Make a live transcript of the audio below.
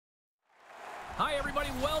Hi, everybody.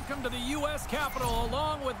 Welcome to the U.S. Capitol.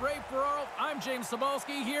 Along with Ray Ferraro, I'm James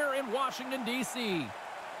Cebulski here in Washington, D.C.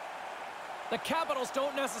 The Capitals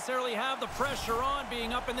don't necessarily have the pressure on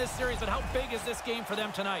being up in this series, but how big is this game for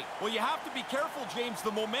them tonight? Well, you have to be careful, James. The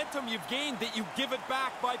momentum you've gained, that you give it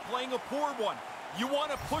back by playing a poor one. You want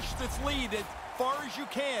to push this lead as far as you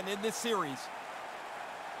can in this series.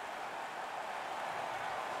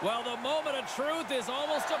 Well, the moment of truth is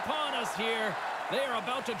almost upon us here. They are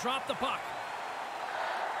about to drop the puck.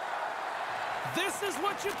 This is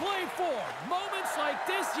what you play for. Moments like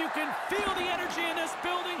this, you can feel the energy in this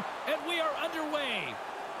building, and we are underway.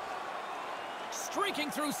 Streaking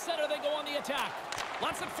through center, they go on the attack.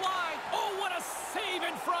 Lets it fly. Oh, what a save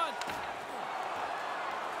in front.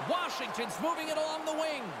 Washington's moving it along the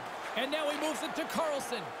wing. And now he moves it to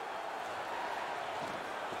Carlson.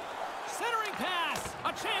 Centering pass.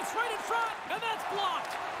 A chance right in front, and that's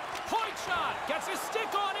blocked. Point shot. Gets his stick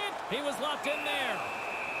on it. He was locked in there.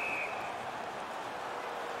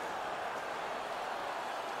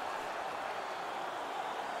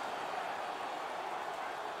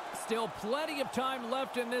 Still plenty of time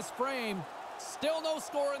left in this frame. Still no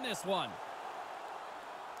score in this one.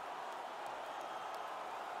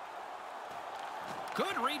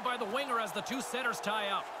 Good read by the winger as the two centers tie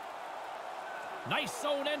up. Nice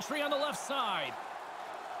zone entry on the left side.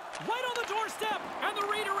 Right on the doorstep, and the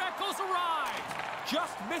redirect goes awry.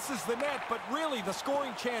 Just misses the net, but really the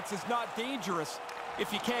scoring chance is not dangerous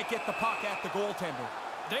if you can't get the puck at the goaltender.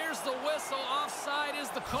 There's the whistle. Offside is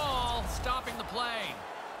the call, stopping the play.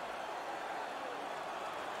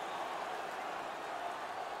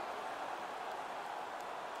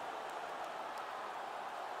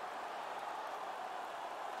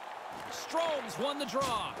 Strome's won the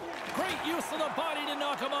draw. Great use of the body to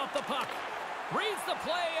knock him off the puck. Reads the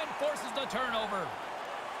play and forces the turnover.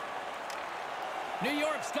 New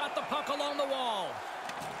York's got the puck along the wall.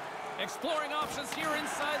 Exploring options here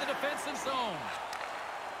inside the defensive zone.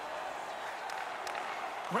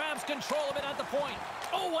 Grabs control of it at the point.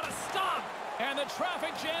 Oh, what a stop! And the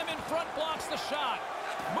traffic jam in front blocks the shot.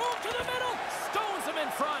 Move to the middle. Stones him in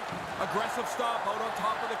front. Aggressive stop out on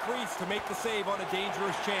top of the crease to make the save on a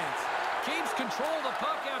dangerous chance. Keeps control of the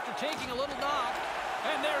puck after taking a little knock.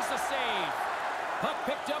 And there's the save. Puck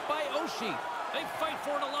picked up by Oshie. They fight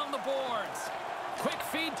for it along the boards. Quick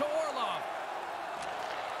feed to Orlov.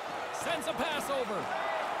 Sends a pass over.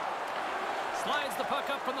 Slides the puck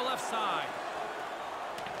up from the left side.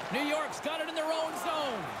 New York's got it in their own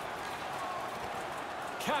zone.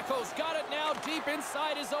 Kakko's got it now deep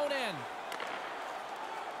inside his own end.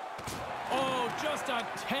 Oh, just a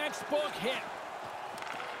textbook hit.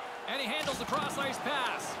 And he handles the cross-ice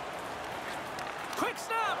pass. Quick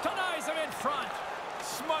snap, denies him in front.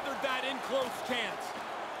 Smothered that in close chance.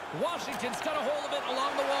 Washington's got a hold of it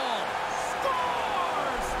along the wall.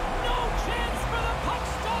 Scores! No chance for the puck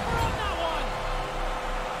stopper on that one.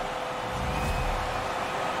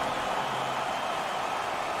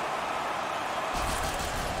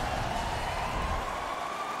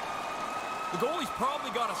 The goalie's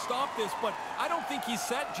probably got to stop this, but I don't think he's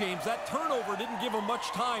set, James. That turnover didn't give him much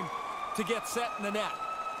time to get set in the net.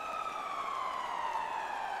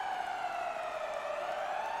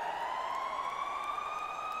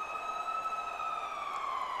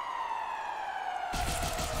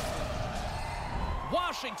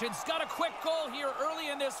 Washington's got a quick goal here early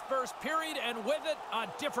in this first period, and with it, a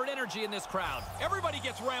different energy in this crowd. Everybody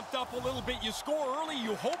gets ramped up a little bit. You score early,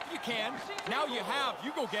 you hope you can. Now you have,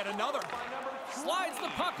 you go get another. Slides the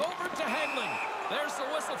puck over to Hagling. There's the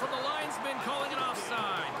whistle from the linesman calling it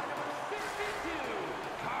offside.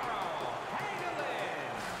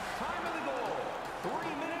 Time of the goal, 3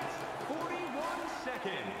 minutes, 41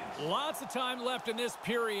 seconds. Lots of time left in this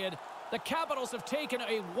period. The Capitals have taken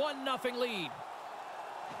a 1-0 lead.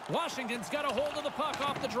 Washington's got a hold of the puck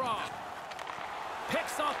off the draw.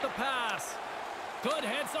 Picks off the pass. Good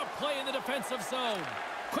heads-up play in the defensive zone.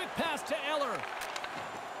 Quick pass to Eller.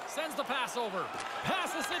 Sends the pass over.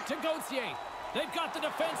 Passes it to Gauthier. They've got the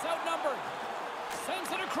defense outnumbered.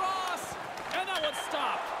 Sends it across. And that one's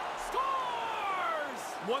stopped. Scores!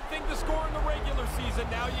 One thing to score in the regular season.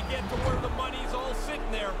 Now you get to where the money's all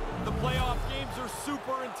sitting there. The playoff games are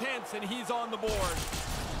super intense, and he's on the board.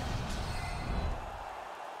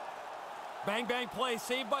 Bang, bang play.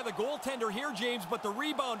 Saved by the goaltender here, James, but the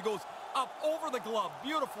rebound goes up over the glove.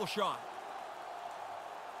 Beautiful shot.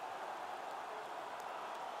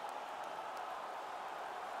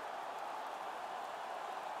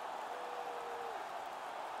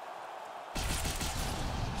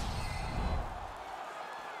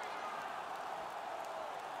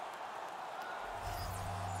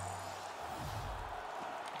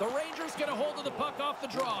 The Rangers get a hold of the puck off the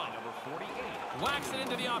draw. By number 48. Whacks it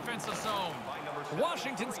into the offensive zone. By number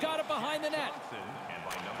Washington's got it behind the net. Johnson, and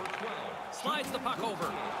by number 12. Slides the puck over.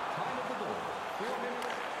 Time of the goal. 4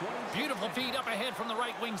 minutes, 20 Beautiful feed up ahead from the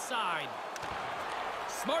right wing side.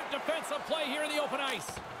 Smart defensive play here in the open ice.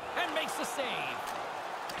 And makes the save.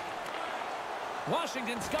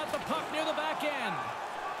 Washington's got the puck near the back end.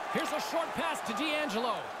 Here's a short pass to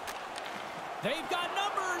D'Angelo. They've got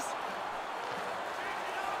numbers.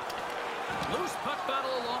 Loose puck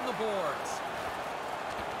battle along the boards.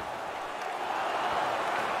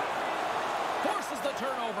 Forces the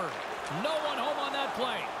turnover. No one home on that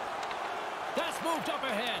play. That's moved up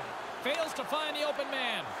ahead. Fails to find the open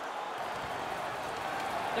man.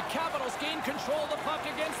 The Capitals gain control of the puck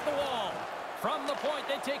against the wall. From the point,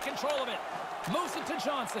 they take control of it. Moves it to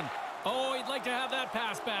Johnson. Oh, he'd like to have that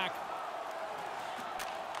pass back.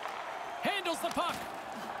 Handles the puck.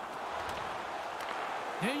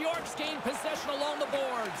 New York's gained possession along the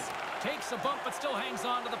boards. Takes a bump, but still hangs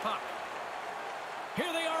on to the puck.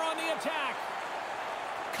 Here they are on the attack.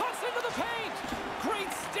 Cuts into the paint.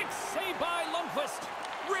 Great stick save by Lundqvist.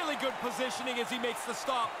 Really good positioning as he makes the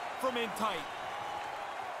stop from in tight.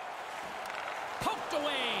 Poked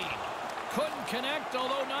away. Couldn't connect,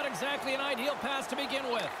 although not exactly an ideal pass to begin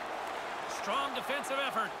with. Strong defensive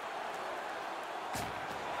effort.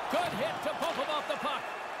 Good hit to bump him off the puck.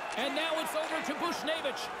 And now it's over to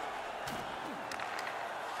Bushnevich.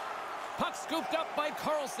 Puck scooped up by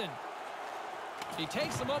Carlson. He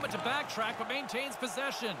takes a moment to backtrack, but maintains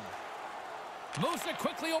possession. Moves it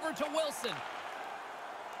quickly over to Wilson.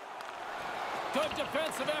 Good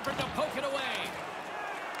defensive effort to poke it away.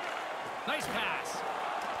 Nice pass.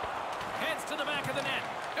 Heads to the back of the net.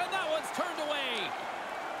 And that one's turned away.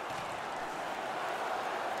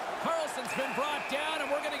 Carlson's been brought down,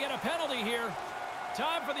 and we're going to get a penalty here.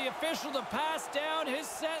 Time for the official to pass down his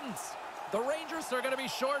sentence. The Rangers are going to be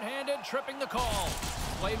shorthanded, tripping the call.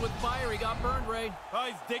 Played with fire. He got burned, Ray.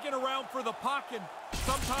 He's digging around for the puck, and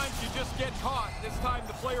sometimes you just get caught. This time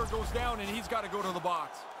the player goes down, and he's got to go to the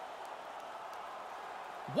box.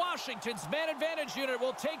 Washington's man advantage unit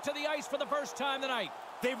will take to the ice for the first time tonight.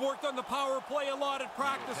 They've worked on the power play a lot at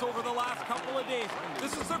practice over the last couple of days.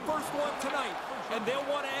 This is their first one tonight, and they'll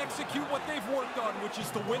want to execute what they've worked on, which is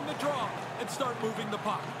to win the draw and start moving the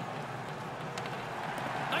puck.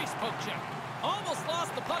 Nice poke check. Almost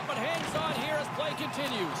lost the puck, but hangs on here as play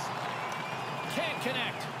continues. Can't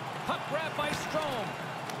connect. Puck grab by Strome.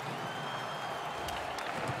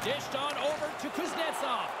 Dished on over to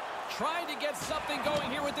Kuznetsov. Trying to get something going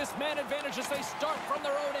here with this man advantage as they start from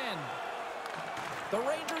their own end. The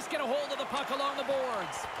Rangers get a hold of the puck along the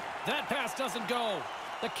boards. That pass doesn't go.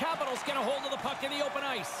 The Capitals get a hold of the puck in the open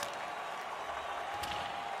ice.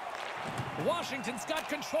 Washington's got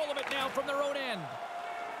control of it now from their own end.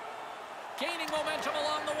 Gaining momentum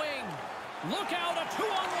along the wing. Look out, a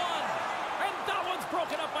 2-on-1. And that one's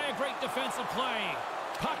broken up by a great defensive play.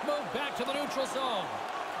 Puck moved back to the neutral zone.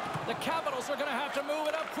 The Capitals are going to have to move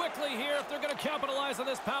it up quickly here if they're going to capitalize on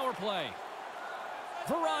this power play.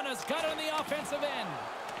 Verana's got it on the offensive end.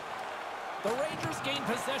 The Rangers gain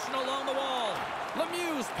possession along the wall.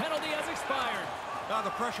 Lemieux's penalty has expired. Now the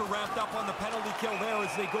pressure ramped up on the penalty kill there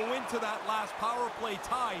as they go into that last power play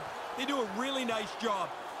tied. They do a really nice job.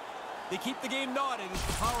 They keep the game knotted as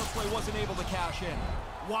the power play wasn't able to cash in.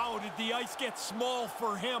 Wow, did the ice get small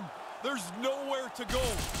for him? There's nowhere to go,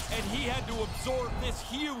 and he had to absorb this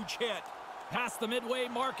huge hit. Past the midway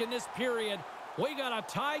mark in this period, we got a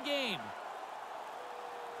tie game.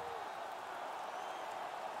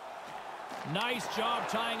 Nice job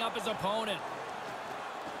tying up his opponent.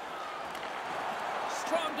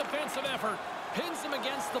 Strong defensive effort. Pins him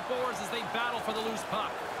against the boards as they battle for the loose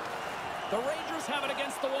puck. The Rangers have it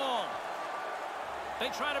against the wall. They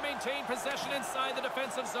try to maintain possession inside the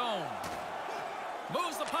defensive zone.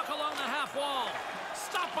 Moves the puck along the half wall.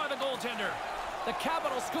 Stopped by the goaltender. The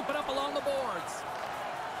Capitals scoop it up along the boards.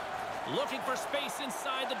 Looking for space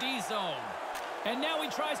inside the D zone. And now he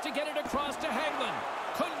tries to get it across to Hagelin.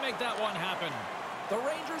 Couldn't make that one happen. The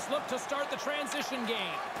Rangers look to start the transition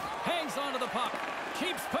game. Hangs onto the puck.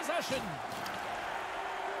 Keeps possession.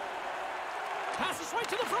 Passes right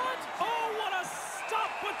to the front. Oh, what a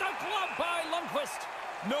stop with the glove by Lundqvist.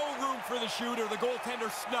 No room for the shooter. The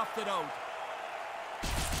goaltender snuffed it out.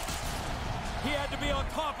 He had to be on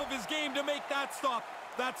top of his game to make that stop.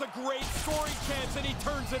 That's a great scoring chance, and he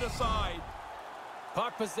turns it aside.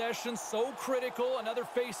 Puck possession so critical. Another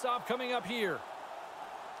face-off coming up here.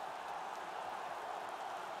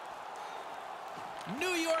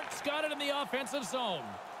 New York's got it in the offensive zone.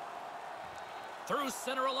 Through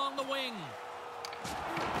center along the wing.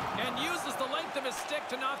 And uses the length of his stick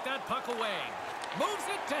to knock that puck away. Moves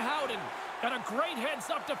it to Howden. And a great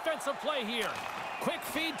heads-up defensive play here. Quick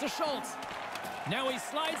feed to Schultz. Now he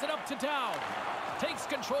slides it up to Dow. Takes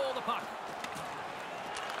control of the puck.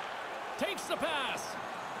 Takes the pass.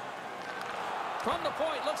 From the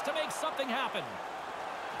point, looks to make something happen.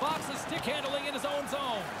 Fox is stick handling in his own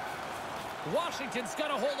zone. Washington's got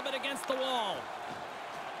a hold of it against the wall.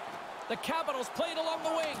 The Capitals played along the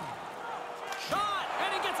wing. Shot,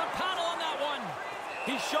 and he gets a paddle on that one.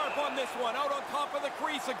 He's sharp on this one, out on top of the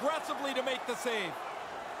crease aggressively to make the save.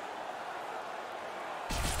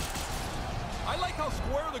 I like how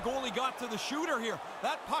square the goalie got to the shooter here.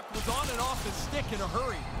 That puck was on and off his stick in a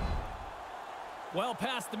hurry. Well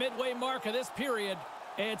past the midway mark of this period,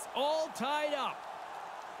 it's all tied up.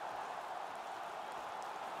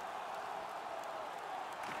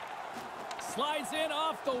 Slides in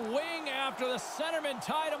off the wing after the centerman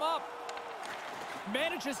tied him up.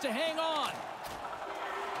 Manages to hang on.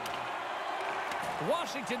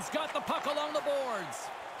 Washington's got the puck along the boards.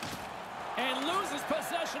 And loses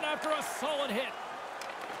possession after a solid hit.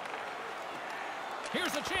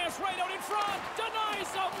 Here's a chance right out in front.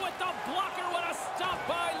 Denies him with the blocker. What a stop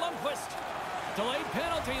by Lundqvist. Delayed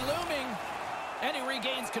penalty looming. And he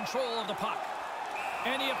regains control of the puck.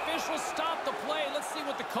 And the officials stop the play. Let's see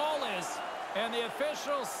what the call is. And the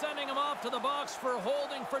officials sending him off to the box for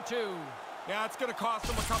holding for 2. Yeah, it's going to cost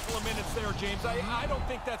him a couple of minutes there, James. I don't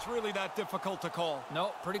think that's really that difficult to call.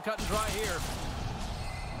 No, pretty cut and dry here.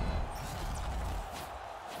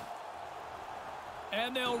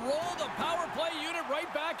 And they'll roll the power play unit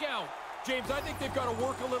right back out. James, I think they've got to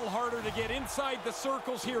work a little harder to get inside the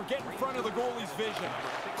circles here, get in front of the goalie's vision.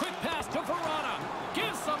 Quick pass to Verana.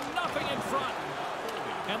 Gives them nothing in front.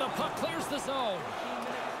 And the puck clears the zone.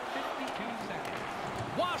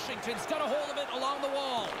 Washington's got a hold of it along the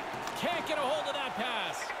wall. Can't get a hold of that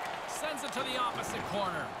pass. Sends it to the opposite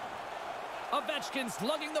corner. Ovechkin's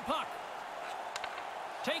lugging the puck.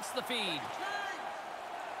 Takes the feed.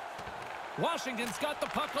 Washington's got the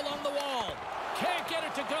puck along the wall. Can't get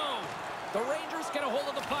it to go. The Rangers get a hold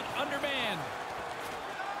of the puck undermanned.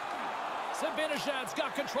 Zibanejad's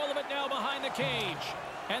got control of it now behind the cage.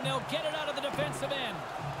 And they'll get it out of the defensive end.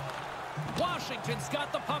 Washington's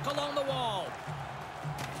got the puck along the wall.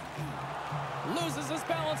 Loses his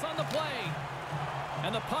balance on the play.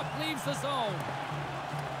 And the puck leaves the zone.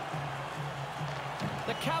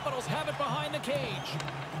 The Capitals have it behind the cage.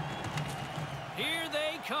 Here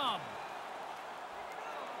they come.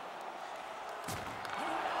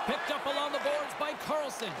 Picked up along the boards by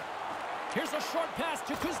Carlson. Here's a short pass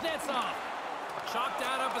to Kuznetsov. Chalk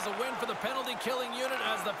that up as a win for the penalty-killing unit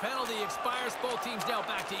as the penalty expires. Both teams now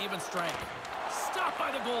back to even strength. Stopped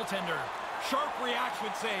by the goaltender. Sharp reaction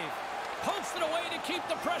save. Pokes it away to keep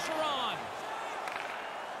the pressure on.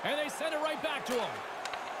 And they send it right back to him.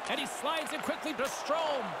 And he slides it quickly to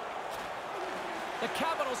Strome. The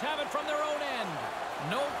Capitals have it from their own end.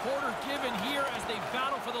 No quarter given here as they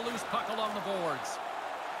battle for the loose puck along the boards.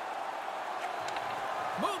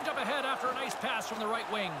 Moved up ahead after a nice pass from the right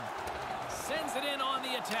wing. Sends it in on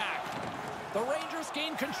the attack. The Rangers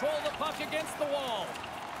gain control of the puck against the wall.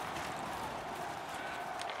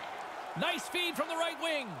 Nice feed from the right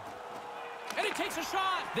wing. And he takes a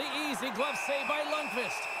shot. The easy glove save by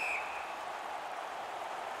Lundqvist.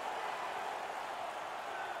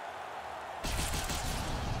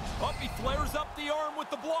 Up, he flares up the arm with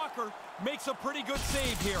the blocker. Makes a pretty good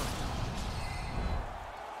save here.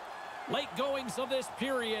 Late goings of this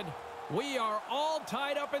period. We are all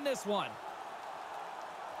tied up in this one.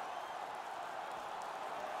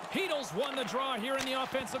 Heedles won the draw here in the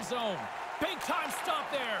offensive zone. Big time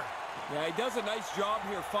stop there. Yeah, he does a nice job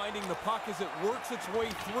here finding the puck as it works its way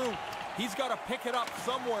through. He's got to pick it up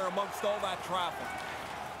somewhere amongst all that traffic.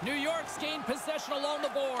 New York's gained possession along the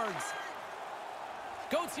boards.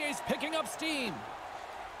 Gauthier's picking up steam.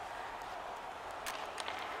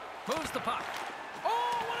 Moves the puck.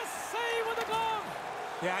 Oh, what a save with the glove!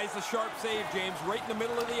 Yeah, it's a sharp save, James. Right in the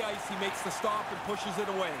middle of the ice, he makes the stop and pushes it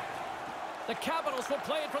away. The Capitals will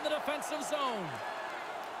play it from the defensive zone.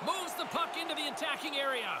 Moves the puck into the attacking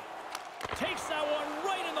area. Takes that one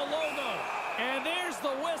right in the logo. And there's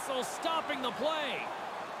the whistle stopping the play.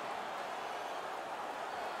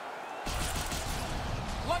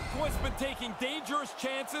 Lundqvist's been taking dangerous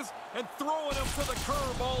chances and throwing them to the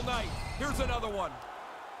curb all night. Here's another one.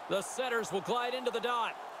 The setters will glide into the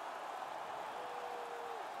dot.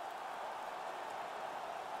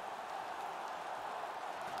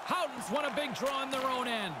 Howden's won a big draw on their own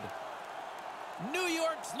end. New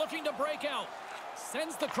York's looking to break out.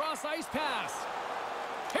 Sends the cross-ice pass.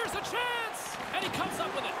 Here's a chance! And he comes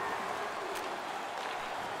up with it.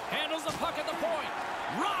 Handles the puck at the point.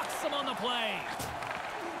 Rocks him on the play.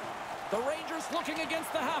 The Rangers looking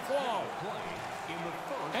against the half wall.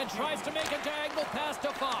 And tries to make a diagonal pass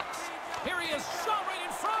to Fox. Here he is, shot right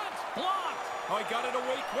in front. Blocked. Oh, he got it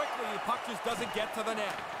away quickly. The puck just doesn't get to the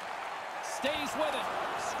net. Stays with it.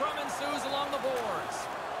 Scrum ensues along the boards.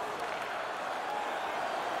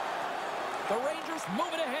 The Rangers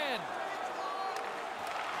move it ahead.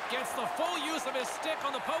 Gets the full use of his stick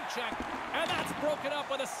on the poke check. And that's broken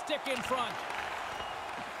up with a stick in front.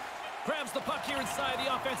 Grabs the puck here inside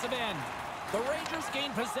the offensive end. The Rangers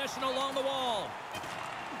gain possession along the wall.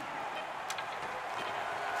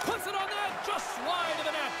 Puts it on net, just wide of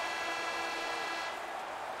the net.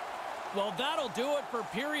 Well, that'll do it for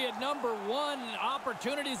period number 1.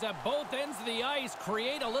 Opportunities at both ends of the ice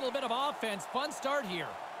create a little bit of offense. Fun start here.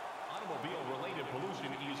 Automobile-related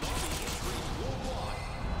pollution is on the increase worldwide.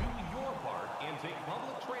 Do your part and take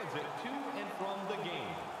public transit to and from the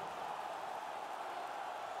game.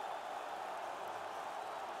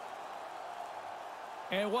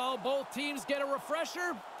 And while both teams get a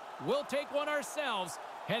refresher, we'll take one ourselves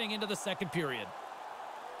heading into the second period.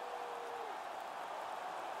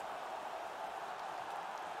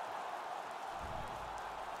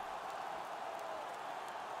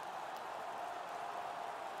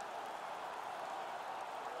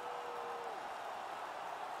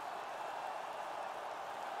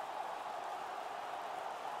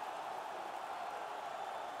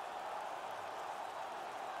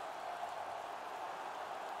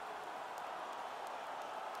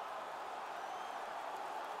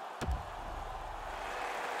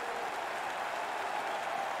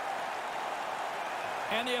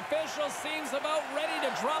 And the official seems about ready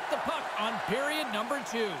to drop the puck on period number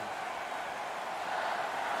 2.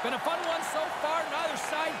 Been a fun one so far. Neither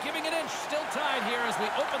side giving an inch. Still tied here as we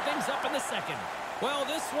open things up in the second. Well,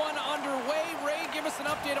 this one underway. Ray, give us an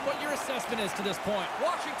update on what your assessment is to this point.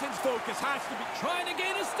 Washington's focus has to be Trying to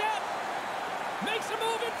gain a step. Makes a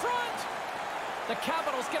move in front. The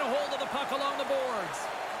Capitals get a hold of the puck along the boards.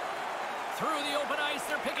 Through the open ice,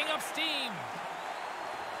 they're picking up steam.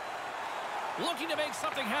 Looking to make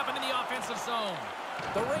something happen in the offensive zone.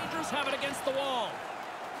 The Rangers have it against the wall.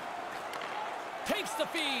 Takes the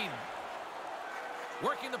feed.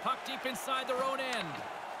 Working the puck deep inside their own end.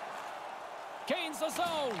 Gains the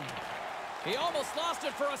zone. He almost lost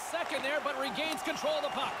it for a second there, but regains control of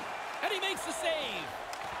the puck. And he makes the save.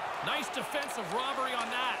 Nice defensive robbery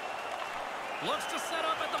on that. Looks to set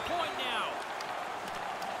up at the point now.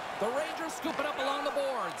 The Rangers scoop it up along the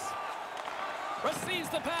boards. Receives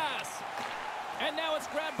the pass. And now it's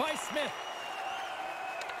grabbed by Smith.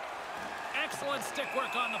 Excellent stick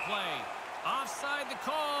work on the play. Offside the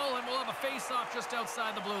call, and we'll have a face-off just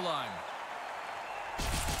outside the blue line.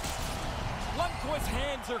 Lundqvist's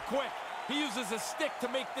hands are quick. He uses his stick to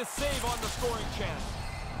make this save on the scoring chance.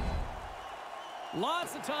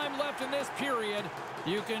 Lots of time left in this period.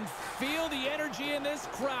 You can feel the energy in this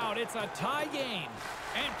crowd. It's a tie game.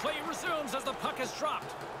 And play resumes as the puck is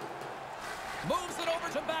dropped. Moves it over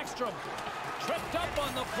to Backstrom. Tripped up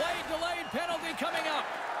on the play. Delayed penalty coming up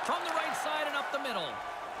from the right side and up the middle.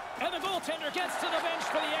 And the goaltender gets to the bench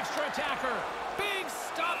for the extra attacker. Big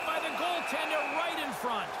stop by the goaltender right in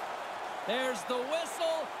front. There's the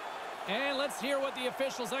whistle. And let's hear what the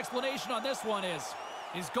official's explanation on this one is.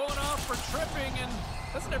 He's going off for tripping, and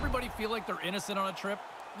doesn't everybody feel like they're innocent on a trip?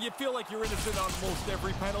 You feel like you're innocent on most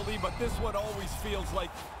every penalty, but this one always feels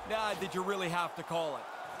like, nah, did you really have to call it?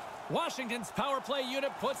 Washington's power play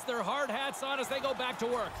unit puts their hard hats on as they go back to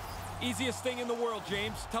work. Easiest thing in the world,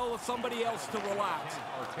 James. Tell somebody else to relax.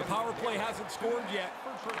 The power play hasn't scored yet.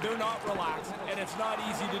 They're not relaxed, and it's not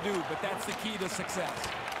easy to do, but that's the key to success.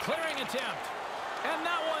 Clearing attempt. And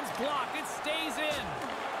that one's blocked. It stays in.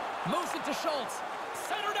 Moves it to Schultz.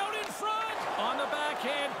 Centered out in front. On the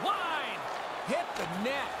backhand. Wide. Hit the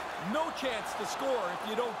net. No chance to score if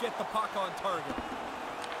you don't get the puck on target.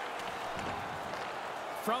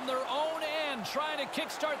 From their own end, trying to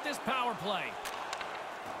kickstart this power play.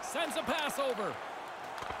 Sends a pass over.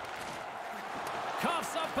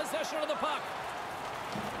 Coughs up possession of the puck.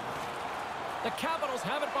 The Capitals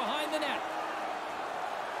have it behind the net.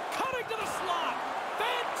 Cutting to the slot.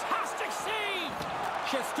 Fantastic save.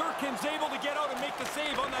 Shesterkin's able to get out and make the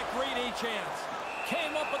save on that grade A chance.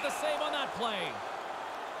 Came up with the save on that play.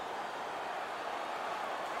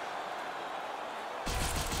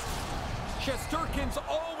 Shesterkin's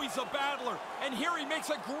always a battler, and here he makes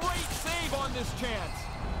a great save on this chance.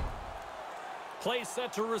 Play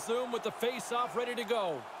set to resume with the face-off ready to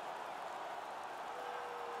go.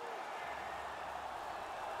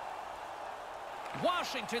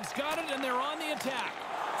 Washington's got it, and they're on the attack.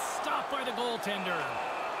 Stopped by the goaltender.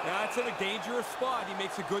 That's in a dangerous spot. He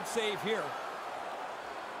makes a good save here.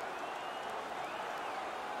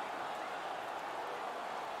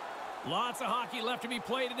 Lots of hockey left to be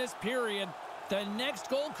played in this period. The next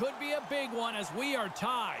goal could be a big one as we are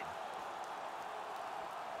tied.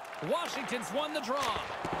 Washington's won the draw.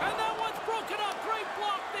 And that one's broken up. Great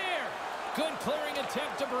block there. Good clearing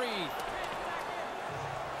attempt to breathe.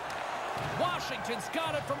 Washington's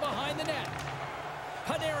got it from behind the net.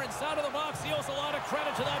 Panarin's out of the box. He owes a lot of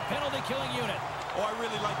credit to that penalty-killing unit. Oh, I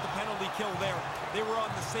really like the penalty kill there. They were on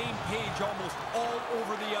the same page almost all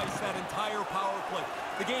over the ice that entire power play.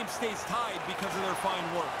 The game stays tied because of their fine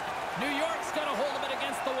work. New York's got a hold of it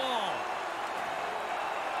against the wall.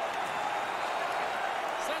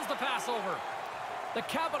 Sends the pass over. The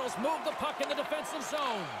Capitals move the puck in the defensive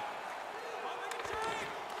zone.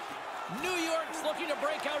 New York's looking to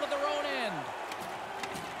break out of their own end.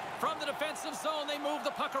 From the defensive zone, they move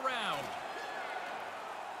the puck around.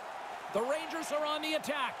 The Rangers are on the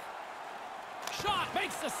attack. Shot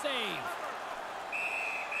makes the save.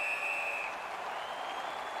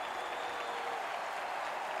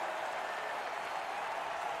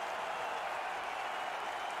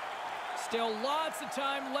 Still lots of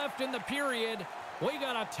time left in the period. We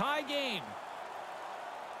got a tie game.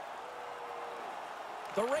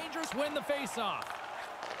 The Rangers win the faceoff.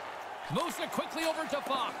 Moves it quickly over to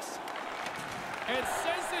Fox. And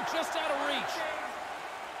sends it just out of reach.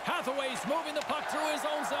 Hathaway's moving the puck through his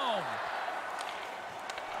own zone.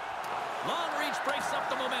 Long reach breaks up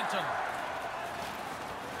the momentum.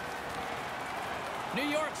 New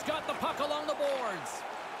York's got the puck along the boards.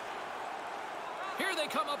 Here they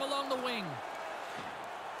come up along the wing.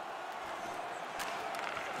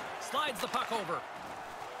 Slides the puck over.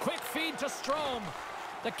 Quick feed to Strome.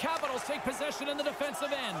 The Capitals take possession in the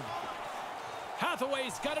defensive end.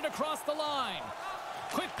 Hathaway's got it across the line.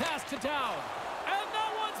 Quick pass to Dow. And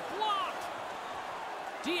that one's blocked.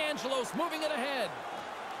 D'Angelo's moving it ahead.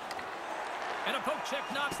 And a poke check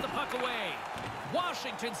knocks the puck away.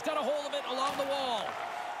 Washington's got a hold of it along the wall.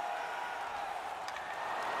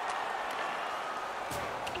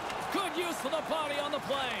 Good use for the body on the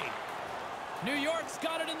play. New York's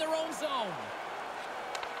got it in their own zone.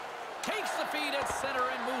 Takes the feed at center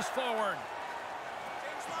and moves forward.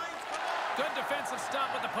 Good defensive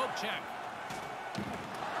stop with the poke check.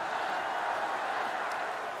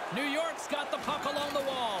 New York's got the puck along the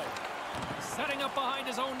wall. Setting up behind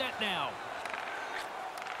his own net now.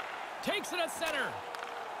 Takes it at center.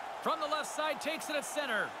 From the left side, takes it at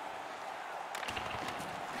center.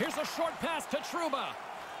 Here's a short pass to Trouba.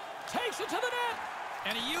 Takes it to the net.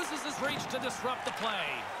 And he uses his reach to disrupt the play.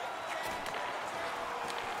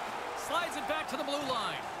 Slides it back to the blue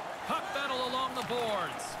line. Puck battle along the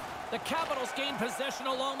boards. The Capitals gain possession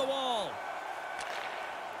along the wall.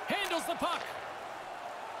 Handles the puck.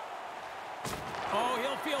 Oh,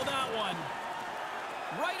 he'll feel that one.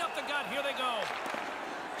 Right up the gut. Here they go.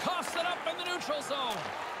 Coughs it up in the neutral zone.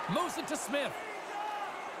 Moves it to Smith.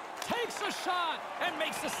 Takes a shot and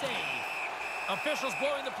makes the save. Officials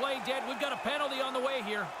blowing the play dead. We've got a penalty on the way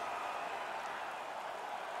here.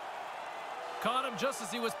 Caught him just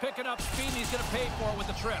as he was picking up speed, and he's going to pay for it with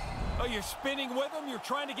the trip. Oh, you're spinning with him. You're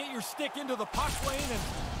trying to get your stick into the puck lane, and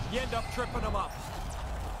you end up tripping him up.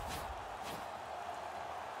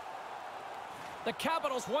 The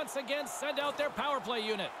Capitals once again send out their power play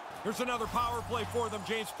unit. Here's another power play for them,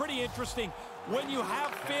 James. Pretty interesting. When you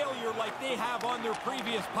have failure like they have on their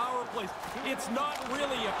previous power plays, it's not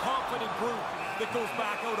really a confident group that goes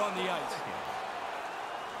back out on the ice.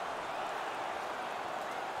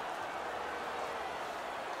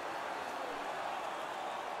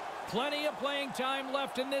 Plenty of playing time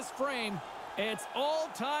left in this frame. It's all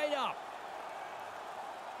tied up.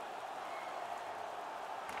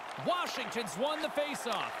 Washington's won the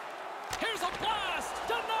faceoff. Here's a blast.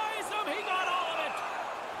 Denies him. He got all of it.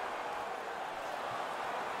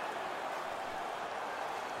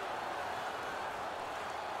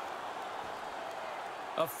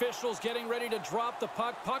 Officials getting ready to drop the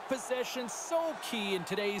puck. Puck possession so key in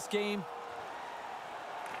today's game.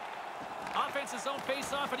 Offense's own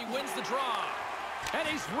face-off, and he wins the draw. And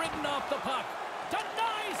he's ridden off the puck.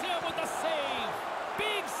 Denies him with a save.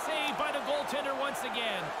 Big save by the goaltender once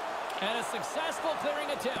again. And a successful clearing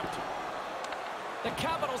attempt. The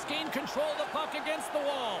Capitals gain control of the puck against the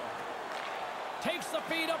wall. Takes the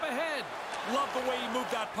feed up ahead. Love the way he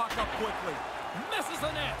moved that puck up quickly. Misses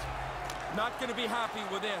the net. Not going to be happy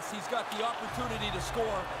with this. He's got the opportunity to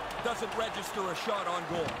score. Doesn't register a shot on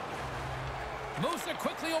goal. Moves it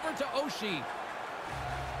quickly over to Oshie.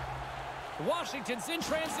 Washington's in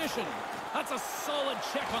transition. That's a solid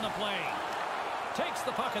check on the play. Takes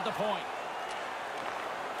the puck at the point.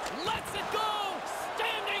 Lets it go!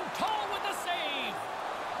 Standing tall with the save!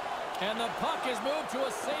 And the puck is moved to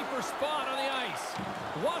a safer spot on the ice.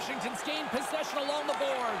 Washington's gained possession along the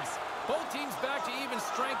boards. Both teams back to even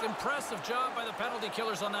strength. Impressive job by the penalty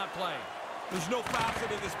killers on that play. There's no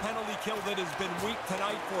facet of this penalty kill that has been weak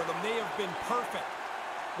tonight for them. They have been perfect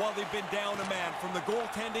while they've been down a man. From the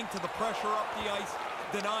goaltending to the pressure up the ice,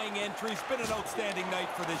 denying entry. It's been an outstanding night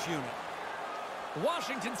for this unit.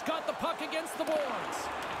 Washington's got the puck against the boards.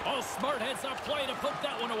 Oh, smart heads-up play to put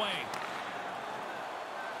that one away.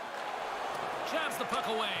 Jabs the puck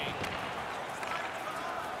away.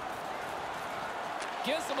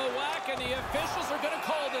 Gives him a whack, and the officials are going to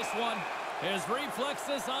call this one. His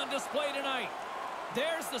reflexes on display tonight.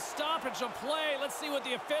 There's the stoppage of play. Let's see what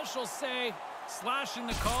the officials say. Slashing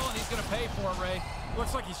the call, and he's going to pay for it, Ray.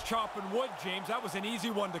 Looks like he's chopping wood, James. That was an easy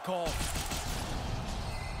one to call.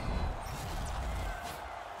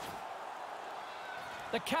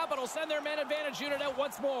 The Capitals send their man advantage unit out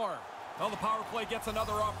once more. Well, the power play gets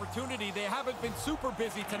another opportunity. They haven't been super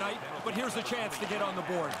busy tonight, but here's a chance to get on the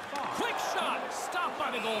board. Quick shot, stopped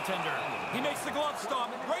by the goaltender. He makes the glove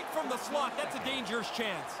stop right from the slot. That's a dangerous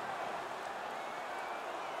chance.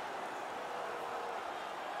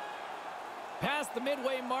 Past the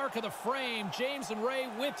midway mark of the frame, James and Ray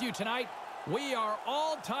with you tonight. We are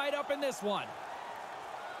all tied up in this one.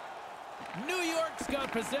 New York's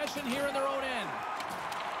got possession here in their own end.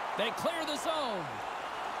 They clear the zone.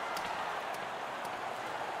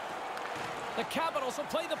 The Capitals will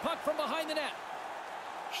play the puck from behind the net.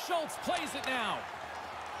 Schultz plays it now.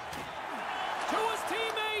 To his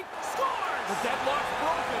teammate, scores! The deadlock's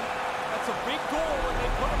broken. That's a big goal when they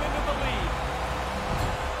put him into the lead.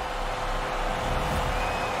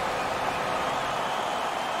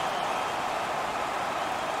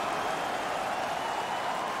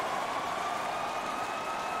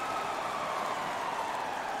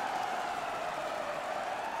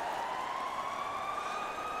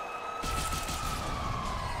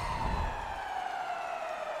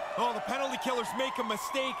 Oh, the penalty killers make a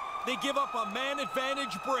mistake. They give up a man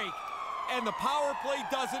advantage break. And the power play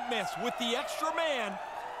doesn't miss. With the extra man,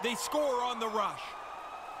 they score on the rush.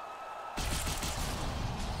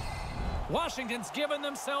 Washington's given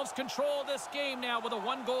themselves control of this game now with a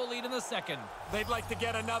one-goal lead in the second. They'd like to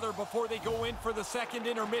get another before they go in for the second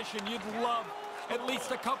intermission. You'd love at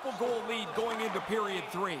least a couple goal lead going into period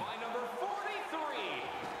 3.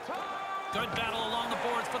 Good battle along the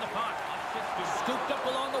boards for the puck. Scooped up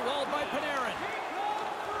along the wall by Panarin.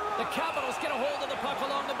 The Capitals get a hold of the puck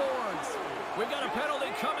along the boards. We've got a penalty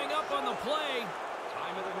coming up on the play.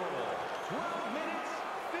 Time of the goal, 12 minutes,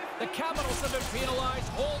 50 The Capitals have been penalized,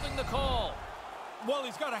 holding the call. Well,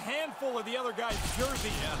 he's got a handful of the other guy's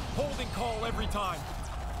jersey. Holding call every time.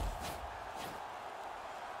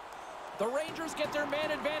 The Rangers get their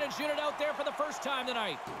man advantage unit out there for the first time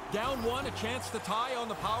tonight. Down one, a chance to tie on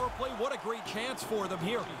the power play. What a great chance for them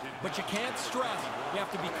here. But you can't stress. You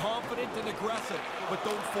have to be confident and aggressive, but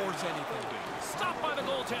don't force anything. Stopped by the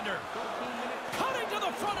goaltender. Cutting to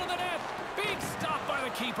the front of the net. Big stop by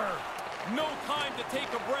the keeper. No time to take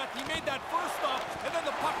a breath. He made that first stop, and then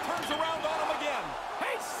the puck turns around on him again.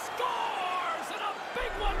 He scores! And a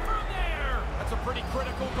big one from there! That's a pretty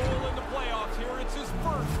critical goal in the playoffs here. It's his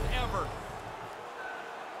first ever.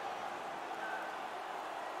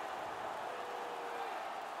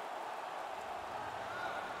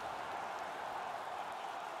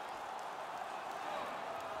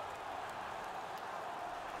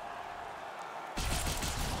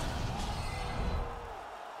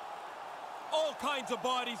 All kinds of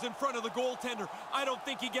bodies in front of the goaltender. I don't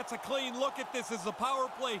think he gets a clean look at this as the power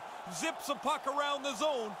play zips a puck around the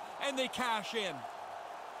zone, and they cash in.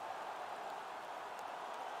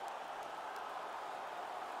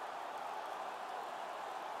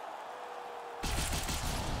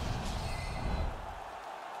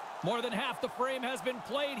 More than half the frame has been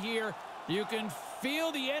played here. You can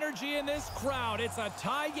feel the energy in this crowd. It's a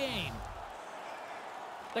tie game.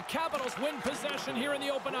 The Capitals win possession here in the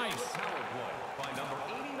open ice. Power play by number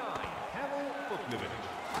 89, Pavel Buchnevich.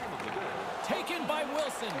 Time of the goal. Taken by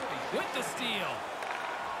Wilson with the steal.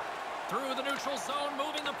 Through the neutral zone,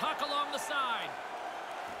 moving the puck along the side.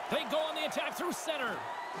 They go on the attack through center.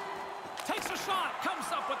 Takes a shot, comes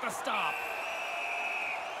up with the stop.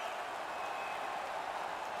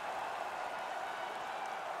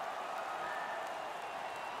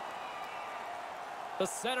 The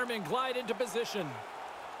centermen glide into position.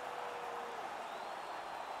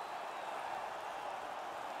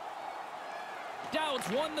 Downs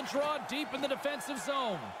won the draw deep in the defensive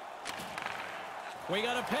zone. We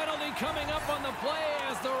got a penalty coming up on the play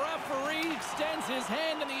as the referee extends his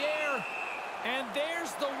hand in the air. And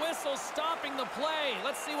there's the whistle stopping the play.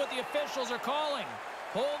 Let's see what the officials are calling.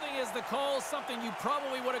 Holding is the call, something you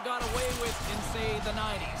probably would have got away with in, say, the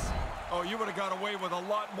 90s. Oh, you would have got away with a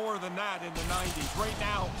lot more than that in the 90s. Right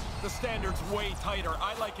now, the standard's way tighter.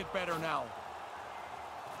 I like it better now.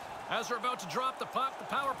 As we're about to drop the puck, the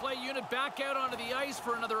power play unit back out onto the ice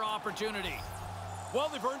for another opportunity. Well,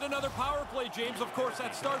 they've earned another power play, James. Of course,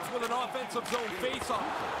 that starts with an offensive zone faceoff.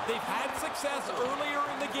 They've had success earlier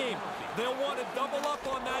in the game. They'll want to double up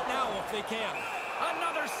on that now if they can.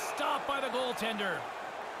 Another stop by the goaltender.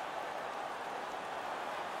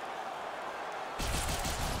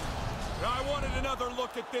 I wanted another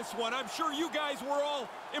look at this one. I'm sure you guys were all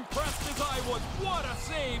impressed as I was. What a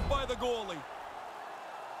save by the goalie.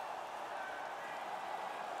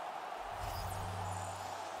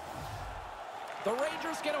 The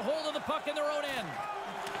Rangers get a hold of the puck in their own end.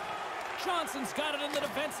 Johnson's got it in the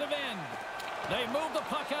defensive end. They move the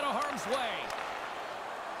puck out of harm's way.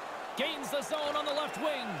 Gains the zone on the left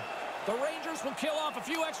wing. The Rangers will kill off a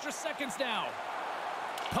few extra seconds now.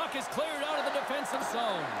 Puck is cleared out of the defensive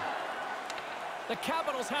zone. The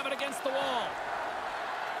Capitals have it against the wall.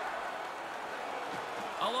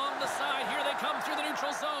 Along the side, here they come through the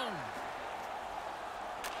neutral zone.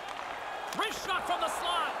 Wrist shot from the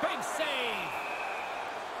slot. Big save.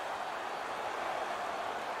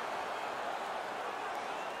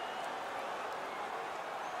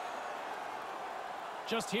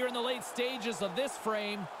 Just here in the late stages of this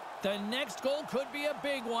frame, the next goal could be a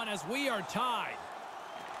big one as we are tied.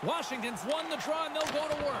 Washington's won the draw and they'll go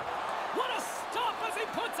to work. What a stop as he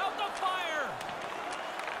puts out the fire!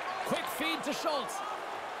 Quick feed to Schultz.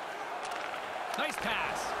 Nice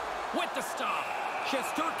pass with the stop.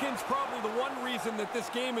 Shesterkin's probably the one reason that this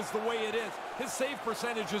game is the way it is. His save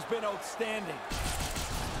percentage has been outstanding.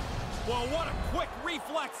 Well, what a quick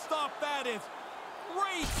reflex stop that is.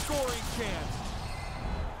 Great scoring chance.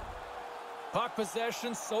 Puck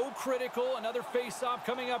possession so critical. Another face-off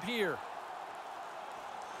coming up here.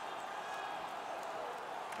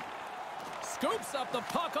 Scoops up the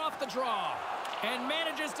puck off the draw and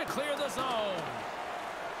manages to clear the zone.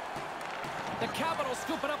 The Capitals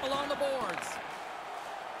scoop it up along the boards.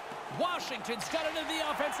 Washington's got it into the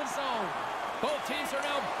offensive zone. Both teams are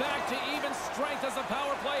now back to even strength as the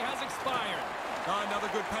power play has expired.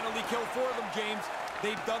 Another good penalty kill for them, James.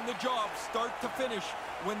 They've done the job start to finish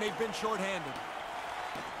when they've been shorthanded.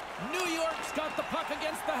 New York's got the puck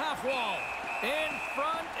against the half wall. In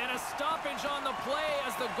front and a stoppage on the play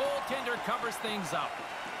as the goaltender covers things up.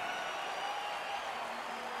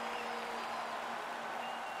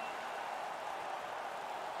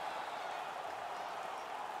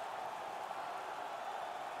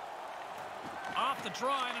 Off the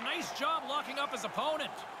draw and a nice job locking up his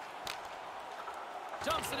opponent.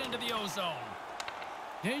 Dumps it into the O-zone.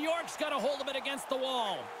 New York's got a hold of it against the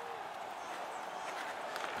wall.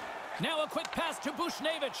 Now a quick pass to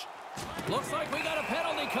Bushnevich. Looks like we got a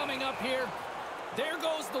penalty coming up here. There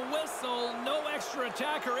goes the whistle. No extra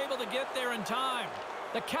attacker able to get there in time.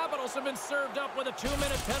 The Capitals have been served up with a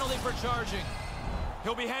 2-minute penalty for charging.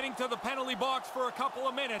 He'll be heading to the penalty box for a couple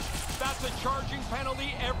of minutes. That's a charging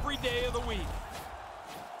penalty every day of the week.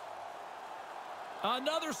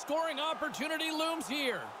 Another scoring opportunity looms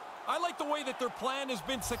here. I like the way that their plan has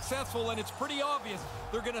been successful, and it's pretty obvious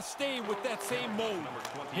they're going to stay with that same mode.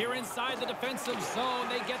 Here inside the defensive zone,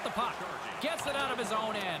 they get the puck. Gets it out of his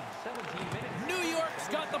own end. New York's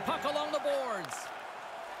got the puck along the boards.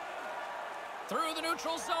 Through the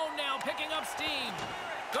neutral zone now, picking up steam.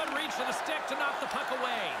 Good reach to the stick to knock the puck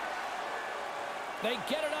away. They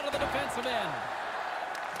get it out of the defensive end.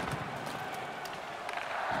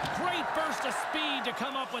 Great burst of speed to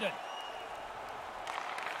come up with it.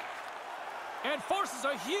 And forces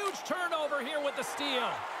a huge turnover here with the steal.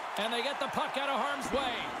 And they get the puck out of harm's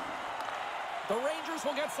way. The Rangers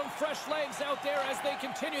will get some fresh legs out there as they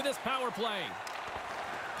continue this power play.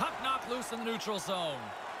 Puck knocked loose in the neutral zone.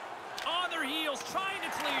 On their heels, trying to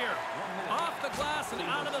clear. Off the glass and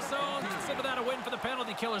out of the zone. Consider that a win for the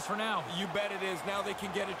penalty killers for now. You bet it is. Now they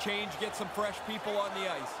can get a change, get some fresh people on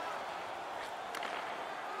the ice.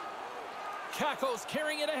 Kakos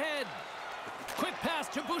carrying it ahead. Quick pass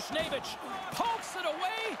to Bushnevich. Pokes it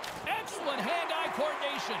away. Excellent hand-eye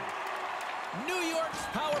coordination. New York's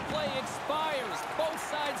power play expires. Both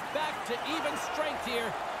sides back to even strength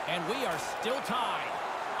here. And we are still tied.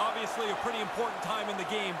 Obviously a pretty important time in the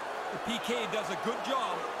game. The PK does a good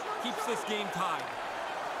job. Keeps this game tied.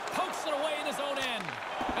 Pokes it away in his own end.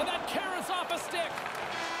 And that carries off a stick.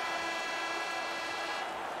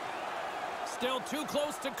 Still too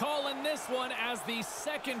close to call in this one as the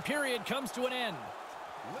second period comes to an end.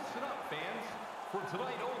 Listen up, fans. For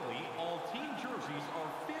tonight only, all team jerseys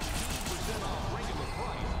are 15% off regular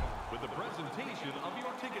price with the presentation of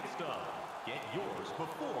your ticket stub. Get yours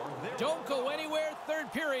before they're... Don't go anywhere.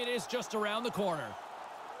 Third period is just around the corner.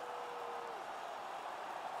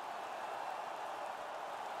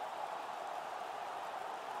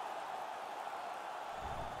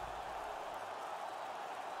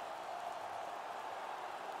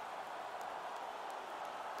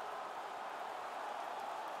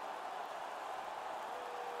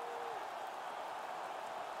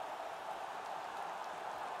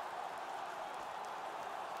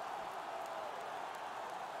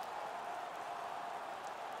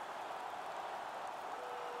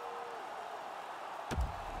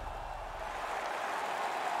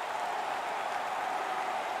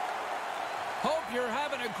 Hope you're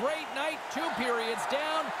having a great night. 2 periods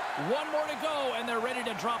down, 1 more to go, and they're ready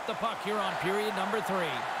to drop the puck here on period number 3.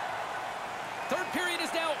 Third period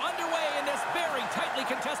is now underway in this very tightly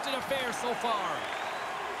contested affair so far.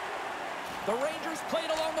 The Rangers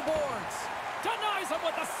played along the boards. Denies him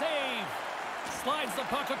with a save. Slides the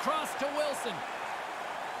puck across to Wilson.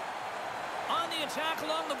 On the attack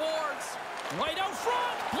along the boards. Right out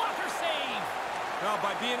front. Blocker save. Now,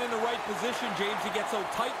 by being in the right position, James, he gets so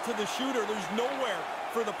tight to the shooter, there's nowhere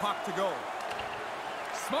for the puck to go.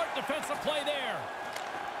 Smart defensive play there.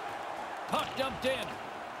 Puck dumped in.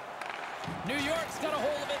 New York's got a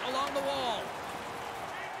hold of it along the wall.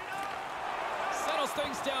 Settles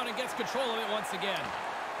things down and gets control of it once again.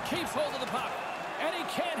 Keeps hold of the puck. And he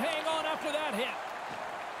can't hang on after that hit.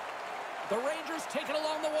 The Rangers take it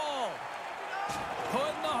along the wall.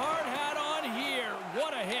 Putting the hard hat on here.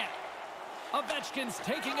 What a hit. Ovechkin's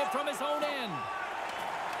taking it from his own end.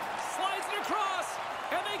 Slides it across,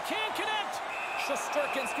 and they can't connect.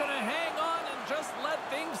 Shesterkin's going to hang on and just let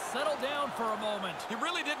things settle down for a moment. He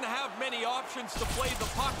really didn't have many options to play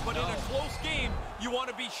the puck, but in a close game, you want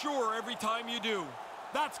to be sure every time you do.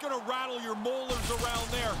 That's going to rattle your molars around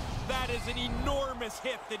there. That is an enormous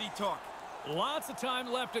hit that he took. Lots of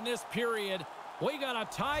time left in this period. We got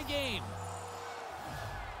a tie game.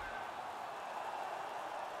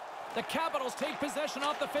 The Capitals take possession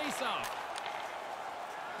off the faceoff.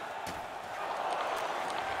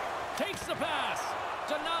 Takes the pass.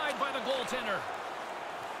 Denied by the goaltender.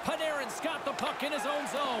 Panarin's got the puck in his own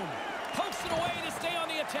zone. Pokes it away to stay on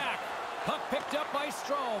the attack. Puck picked up by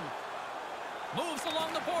Strome. Moves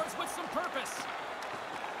along the boards with some purpose.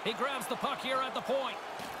 He grabs the puck here at the point.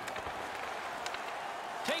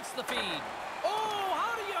 Takes the feed. Oh,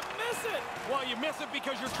 how do you miss it? Well, you miss it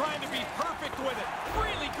because you're trying to be perfect with it.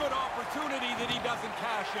 Really good opportunity that he doesn't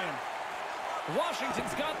cash in.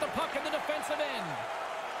 Washington's got the puck in the defensive end.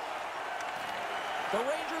 The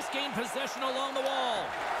Rangers gain possession along the wall.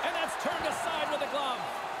 And that's turned aside with a glove.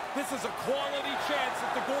 This is a quality chance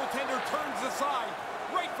if the goaltender turns aside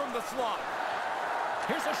right from the slot.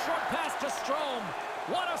 Here's a short pass to Strome.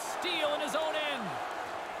 What a steal in his own end.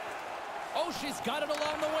 Oh, she's got it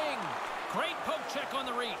along the wing. Great poke check on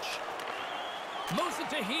the reach. Moves it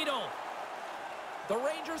to Hedel. The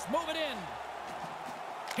Rangers move it in.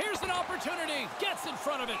 Here's an opportunity. Gets in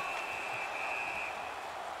front of it.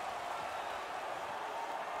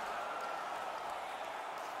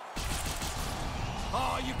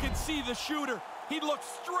 Oh, you can see the shooter. He looked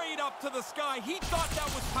straight up to the sky. He thought that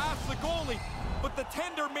was past the goalie, but the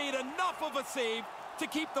tender made enough of a save to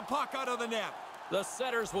keep the puck out of the net. The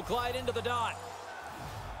setters will glide into the dot.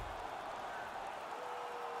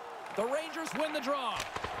 The Rangers win the draw,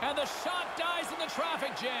 and the shot dies in the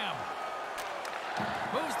traffic jam.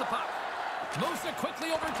 Moves the puck. Moves it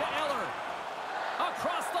quickly over to Eller.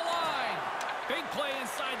 Across the line. Big play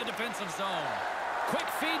inside the defensive zone. Quick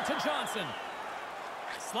feed to Johnson.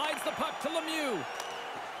 Slides the puck to Lemieux.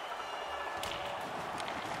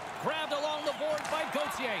 Grabbed along the boards by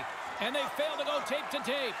Gauthier, and they fail to go tape to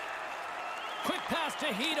tape. Quick pass to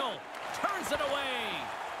Hedel. Turns it away.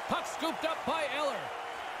 Puck scooped up by Eller.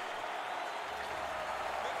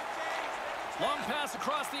 Long pass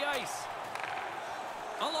across the ice.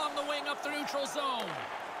 Along the wing up the neutral zone.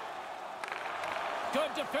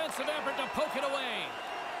 Good defensive effort to poke it away.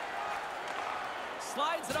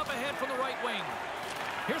 Slides it up ahead from the right wing.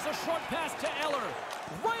 Here's a short pass to Eller.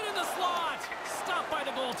 Right in the slot. Stopped by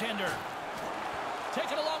the goaltender.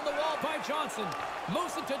 Taken along the wall by Johnson.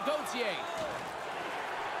 Moves it to Gauthier.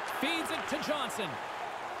 Feeds it to Johnson.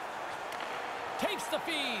 Takes the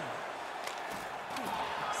feed.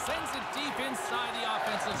 Sends it deep inside the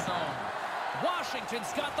offensive zone.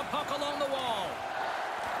 Washington's got the puck along the wall.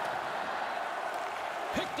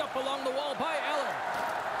 Picked up along the wall by Eller.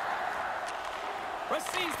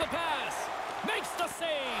 Receives the pass. Makes the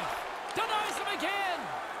save. Denies him again.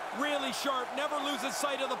 Really sharp, never loses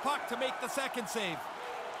sight of the puck to make the second save.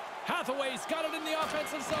 Hathaway's got it in the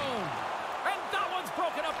offensive zone. And that one's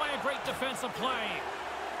broken up by a great defensive play.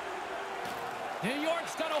 New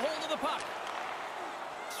York's got a hold of the puck.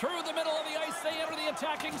 Through the middle of the ice, they enter the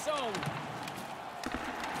attacking zone.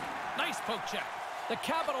 Nice poke check. The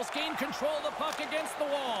Capitals gain control of the puck against the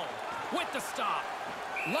wall. With the stop.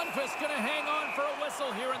 Lundqvist's going to hang on for a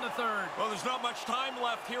whistle here in the third. Well, there's not much time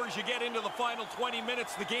left here as you get into the final 20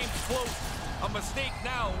 minutes. The game's close. A mistake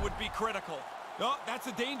now would be critical. Oh, that's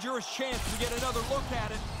a dangerous chance. We get another look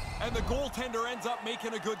at it, and the goaltender ends up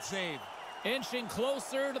making a good save. Inching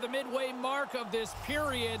closer to the midway mark of this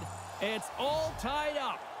period. It's all tied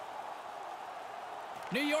up.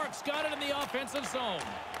 New York's got it in the offensive zone.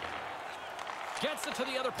 Gets it to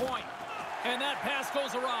the other point. And that pass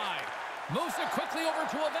goes awry. Moves it quickly over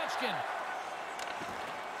to Ovechkin.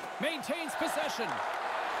 Maintains possession.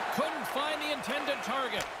 Couldn't find the intended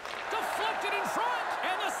target. Deflected in front.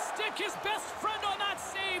 And the stick, his best friend on that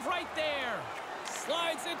save right there.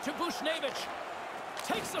 Slides it to Bushnevich.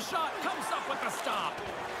 Takes a shot. Comes up with the stop.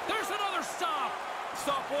 There's another stop.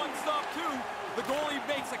 Stop one, stop two. The goalie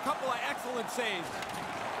makes a couple of excellent saves.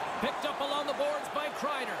 Picked up along the boards by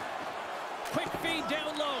Kreider. Quick feed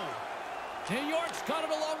down low. New York's got it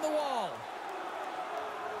along the wall.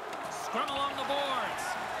 Scrum along the boards.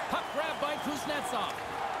 Puck grab by Kuznetsov.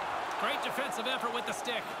 Great defensive effort with the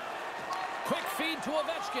stick. Quick feed to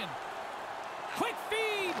Ovechkin. Quick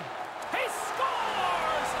feed. He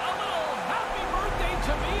scores! A little happy birthday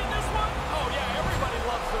to me in this one. Oh, yeah, everybody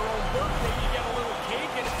loves their own birthday. You get a little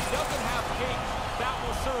cake, and if he doesn't have cake, that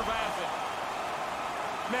will serve as it.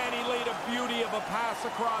 Man, he laid a beauty of a pass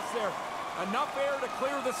across there. Enough air to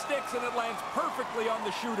clear the sticks, and it lands perfectly on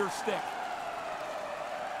the shooter's stick.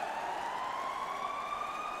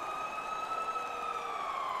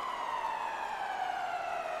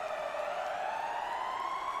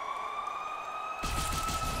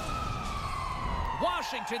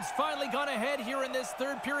 Washington's finally gone ahead here in this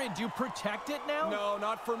third period. Do you protect it now? No,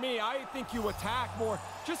 not for me. I think you attack more.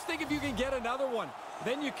 Just think if you can get another one.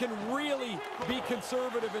 Then you can really be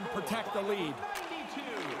conservative and protect the lead.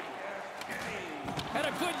 And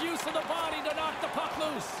a good use of the body to knock the puck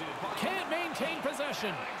loose. Can't maintain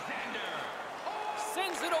possession.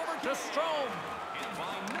 Sends it over to Strome.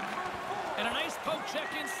 And a nice poke check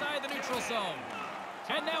inside the neutral zone.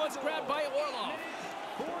 And now it's grabbed by Orlov.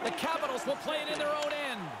 The Capitals will play it in their own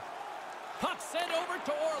end. Puck sent over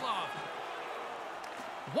to Orlov.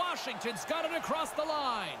 Washington's got it across the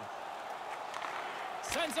line.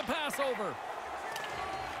 Sends a pass over.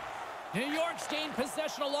 New York's gained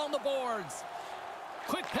possession along the boards.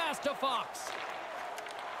 Quick pass to Fox.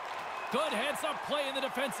 Good heads-up play in the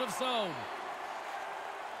defensive zone.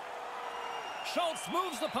 Schultz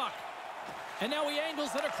moves the puck. And now he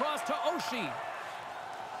angles it across to Oshie.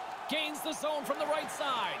 Gains the zone from the right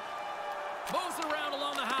side. Moves it around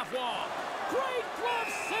along the half wall. Great glove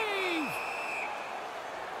save!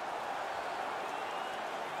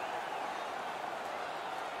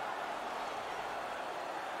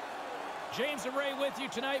 James and Ray with you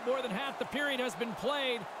tonight. More than half the period has been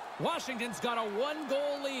played. Washington's got a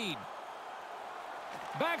one-goal lead.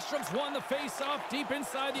 Backstrom's won the face-off deep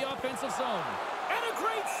inside the offensive zone. And a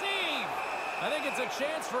great save! I think it's a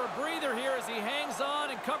chance for a breather here as he hangs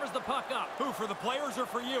on and covers the puck up. Who, for the players or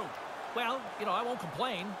for you? Well, you know, I won't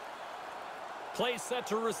complain. Play set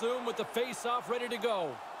to resume with the face-off ready to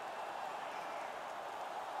go.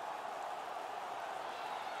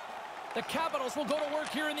 The Capitals will go to work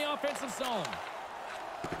here in the offensive zone.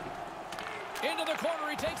 Into the corner,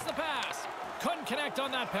 he takes the pass. Couldn't connect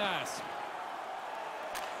on that pass.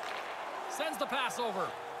 Sends the pass over.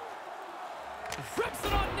 Rips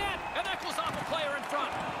it on net, and that goes off a player in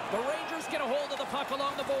front. The Rangers get a hold of the puck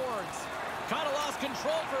along the boards. Kind of lost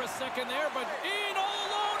control for a second there, but in all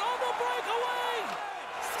alone on the breakaway.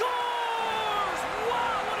 Scores!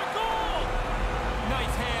 Wow, what a goal!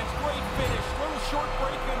 Nice hands, great finish. Little short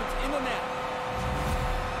break, and it's in the net.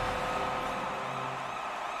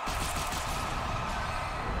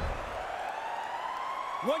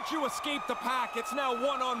 Once you escape the pack, it's now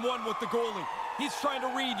one-on-one with the goalie. He's trying to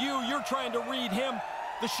read you, you're trying to read him.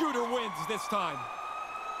 The shooter wins this time.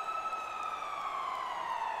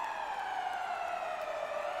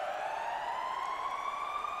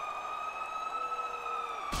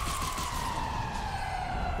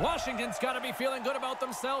 Washington's got to be feeling good about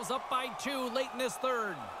themselves, up by 2 late in this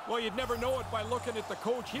third. Well, you'd never know it by looking at the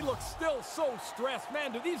coach. He looks still so stressed.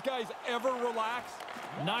 Man, do these guys ever relax?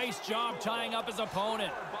 Nice job tying up his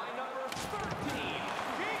opponent.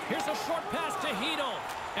 Here's a short pass to Hedel.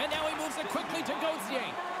 And now he moves it quickly to Gauthier.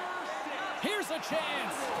 Here's a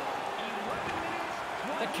chance.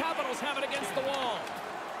 The Capitals have it against the wall.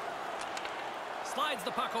 Slides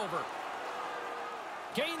the puck over.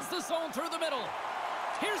 Gains the zone through the middle.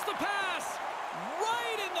 Here's the pass.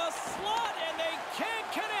 Right in the slot, and they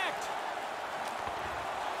can't connect.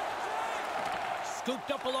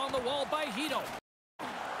 Scooped up along the wall by Hito.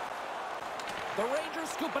 The Rangers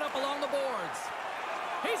scoop it up along the boards.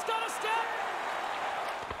 He's got a step.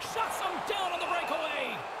 Shuts him down on the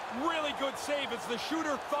breakaway. Really good save as the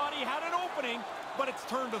shooter thought he had an opening, but it's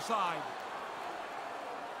turned aside.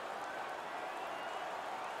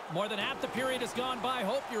 More than half the period has gone by.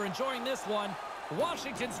 Hope you're enjoying this one.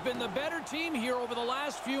 Washington's been the better team here over the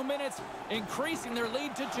last few minutes, increasing their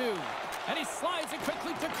lead to 2. And he slides it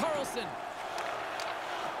quickly to Carlson.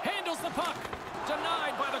 Handles the puck.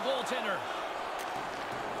 Denied by the goaltender.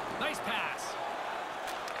 Nice pass.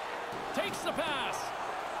 Takes the pass.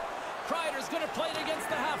 Kreider's going to play it against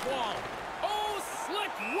the half wall. Oh,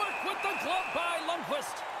 slick work with the glove by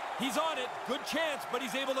Lundqvist. He's on it. Good chance, but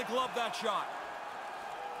he's able to glove that shot.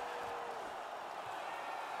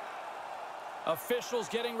 Officials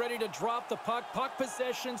getting ready to drop the puck. Puck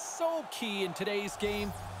possession so key in today's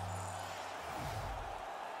game.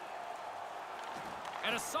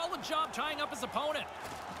 And a solid job tying up his opponent.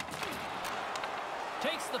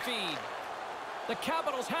 Takes the feed. The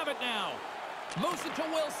Capitals have it now. Moves it to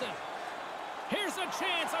Wilson. Here's a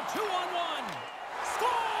chance, a 2-on-1.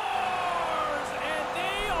 Scores! And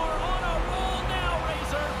they are on a roll now,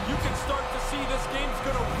 Razor. You can start to see this game's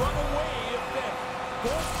going to run away if the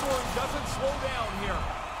goal scoring doesn't slow down here.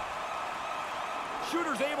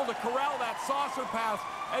 Shooter's able to corral that saucer pass,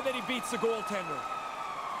 and then he beats the goaltender.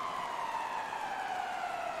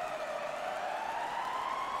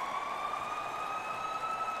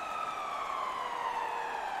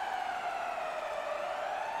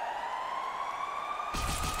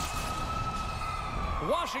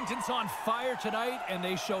 Washington's on fire tonight, and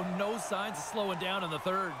they show no signs of slowing down in the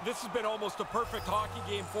third. This has been almost a perfect hockey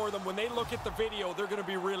game for them. When they look at the video, they're going to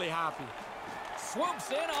be really happy. Swoops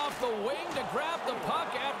in off the wing to grab the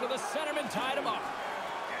puck after the centerman tied him up.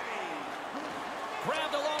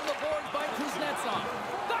 Grabbed along the boards by Kuznetsov.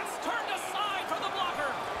 That's turned aside for the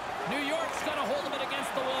blocker. New York's got a hold of it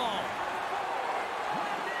against the wall.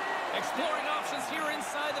 Exploring options here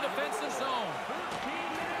inside the defensive zone.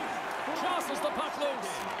 Jostles the puck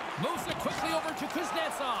loose. Moves it quickly over to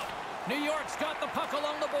Kuznetsov. New York's got the puck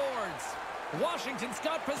along the boards. Washington's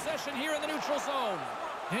got possession here in the neutral zone.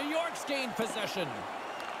 New York's gained possession.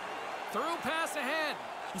 Through pass ahead.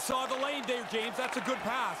 You saw the lane there, James. That's a good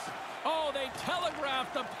pass. Oh, they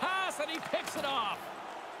telegraphed the pass, and he picks it off.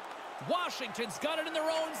 Washington's got it in their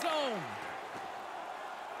own zone.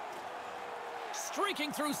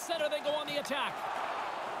 Streaking through center, they go on the attack.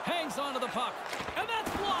 Hangs onto the puck, and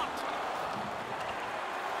that's blocked.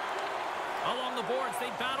 Along the boards, they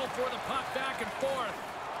battle for the puck back and forth.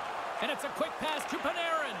 And it's a quick pass to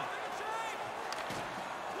Panarin.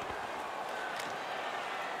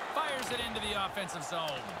 Fires it into the offensive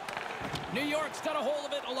zone. New York's got a hold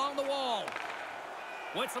of it along the wall.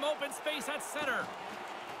 With some open space at center.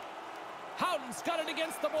 Howden's got it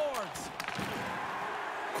against the boards.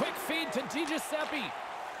 Quick feed to DiGiuseppe.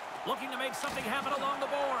 Looking to make something happen along the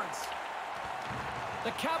boards.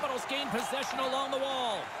 The Capitals gain possession along the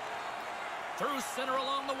wall. Through center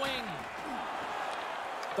along the wing.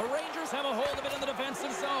 The Rangers have a hold of it in the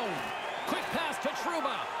defensive zone. Quick pass to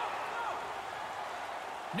Trouba.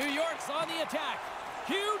 New York's on the attack.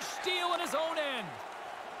 Huge steal in his own end.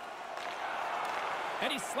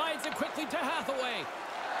 And he slides it quickly to Hathaway.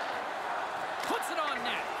 Puts it on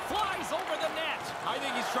net. Flies over the net. I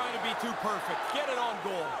think he's trying to be too perfect. Get it on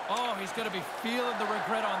goal. Oh, he's going to be feeling the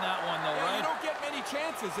regret on that one, though, right? You don't get many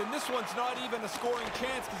chances, and this one's not even a scoring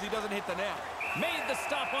chance because he doesn't hit the net. Made the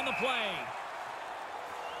stop on the play.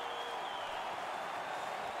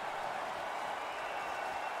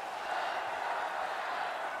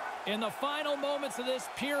 In the final moments of this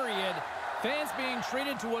period, fans being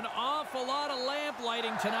treated to an awful lot of lamp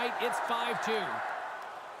lighting tonight. It's 5-2.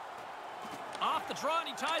 Off the draw, and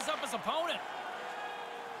he ties up his opponent.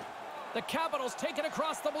 The Capitals take it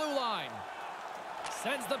across the blue line.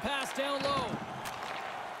 Sends the pass down low.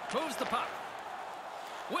 Moves the puck.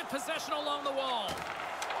 With possession along the wall.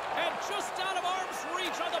 And just out of arm's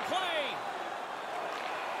reach on the play.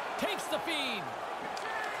 Takes the feed.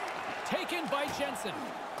 Taken by Jensen.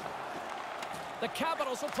 The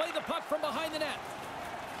Capitals will play the puck from behind the net.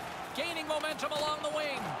 Gaining momentum along the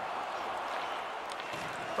wing.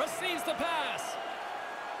 Receives the pass.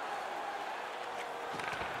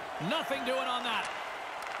 Nothing doing on that.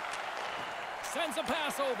 Sends a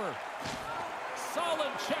pass over. Solid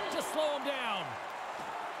check to slow him down.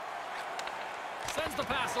 Sends the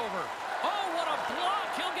pass over. Oh, what a block.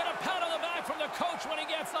 He'll get a pat on the back from the coach when he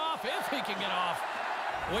gets off, if he can get off.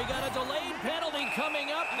 We got a delayed penalty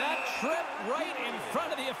coming up. That trip right in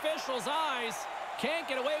front of the official's eyes. Can't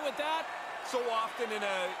get away with that. So often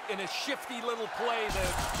in a shifty little play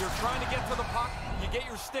that you're trying to get to the puck, you get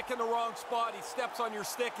your stick in the wrong spot, he steps on your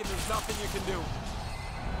stick, and there's nothing you can do.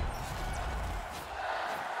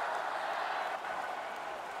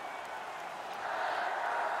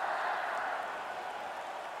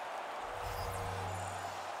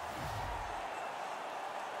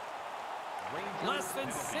 Less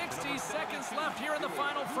than 60 seconds left here in the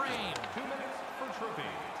final frame. 2 minutes for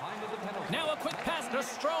tripping. Time of the penalty. Now a quick pass to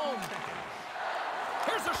Strome.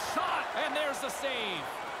 Here's a shot, and there's the save.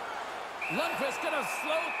 Lundqvist gonna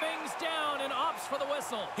slow things down and opts for the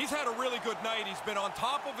whistle. He's had a really good night. He's been on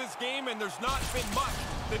top of his game, and there's not been much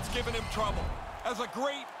that's given him trouble. As a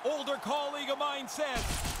great older colleague of mine says,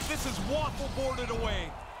 this is waffle boarded away.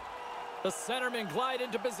 The centermen glide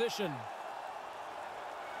into position.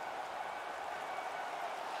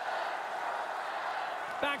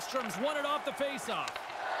 Backstrom's won it off the faceoff.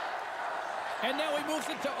 And now he moves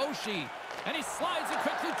it to Oshie. And he slides it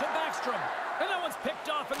quickly to Backstrom. And that one's picked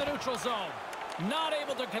off in the neutral zone. Not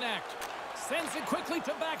able to connect. Sends it quickly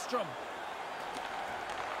to Backstrom.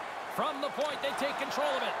 From the point, they take control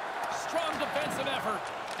of it. Strong defensive effort.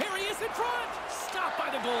 Here he is in front. Stopped by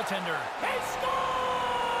the goaltender. He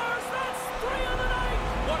scores! That's 3 of the night!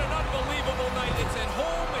 What an unbelievable night. It's at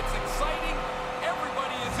home. It's exciting.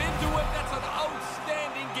 Everybody is into it. That's an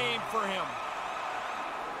outstanding game for him.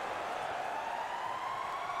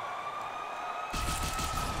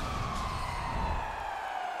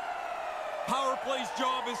 Power play's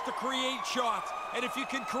job is to create shots, and if you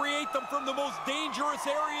can create them from the most dangerous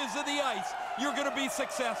areas of the ice, you're going to be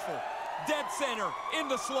successful. Dead center, in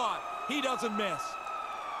the slot. He doesn't miss.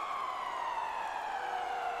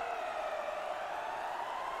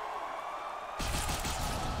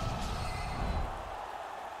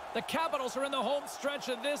 The Capitals are in the home stretch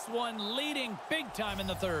of this one, leading big time in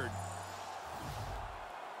the third.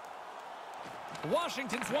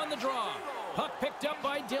 Washington's won the draw. Puck picked up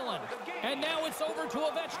by Dillon. And now it's over to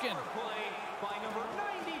Ovechkin.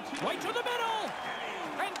 Right to the middle.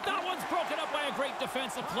 And that one's broken up by a great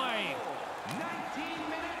defensive play. 19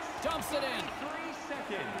 minutes. Dumps it in. 3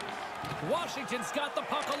 seconds. Washington's got the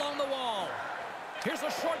puck along the wall. Here's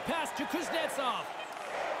a short pass to Kuznetsov.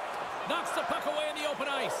 Knocks the puck away in the open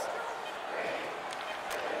ice.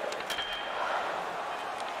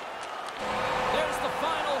 There's the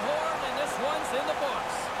final horn, and this one's in the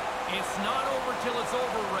books. It's not over till it's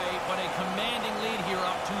over, Ray, but a commanding lead here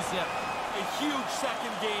up 2-0. A huge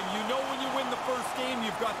second game. You know when you win the first game,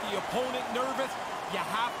 you've got the opponent nervous. You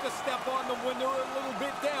have to step on them when they're a little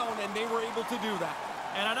bit down, and they were able to do that.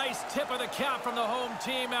 And a nice tip of the cap from the home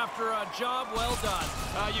team after a job well done.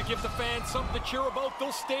 You give the fans something to cheer about,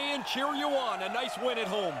 they'll stay and cheer you on. A nice win at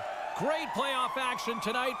home. Great playoff action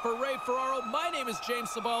tonight for Ray Ferraro. My name is James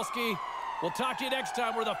Cybulski. We'll talk to you next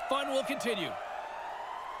time where the fun will continue.